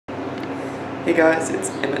Hey guys,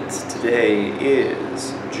 it's Emmett. Today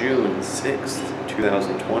is June 6th,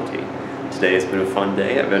 2020. Today has been a fun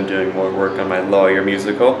day. I've been doing more work on my lawyer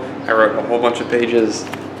musical. I wrote a whole bunch of pages.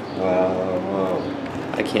 Whoa.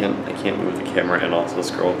 I can't move the camera and also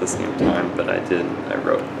scroll at the same time, but I've been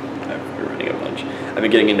writing a bunch. I've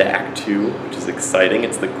been getting into Act 2, which is exciting.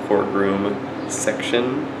 It's the courtroom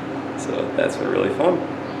section, so that's been really fun.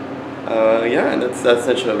 Yeah, and that's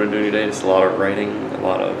essentially what I've been doing today. Just a lot of writing, a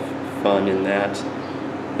lot of fun in that.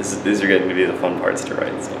 These are getting to be the fun parts to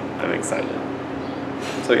write, so I'm excited.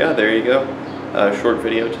 So yeah, there you go. Short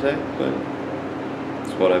video today, but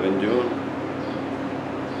that's what I've been doing.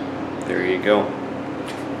 There you go.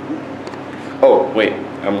 Oh, wait,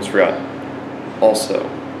 I almost forgot. Also,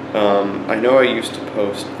 I know I used to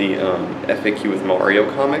post the FAQ with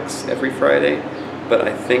Mario comics every Friday, but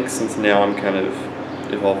I think since now I'm kind of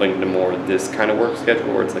evolving into more this kind of work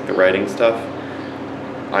schedule where it's like the writing stuff,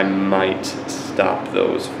 I might stop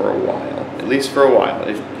those for a while. At least for a while.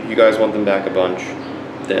 If you guys want them back a bunch,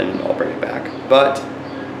 then I'll bring it back. But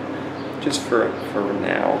just for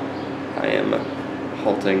now, I am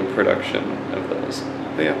halting production of those.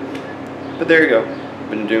 But yeah. But there you go. I've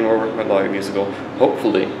been doing more work with my lawyer musical.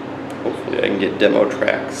 Hopefully I can get demo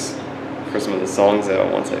tracks for some of the songs out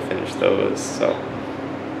once I finish those. So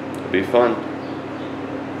it'll be fun.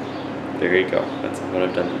 There you go. That's what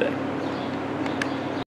I've done today.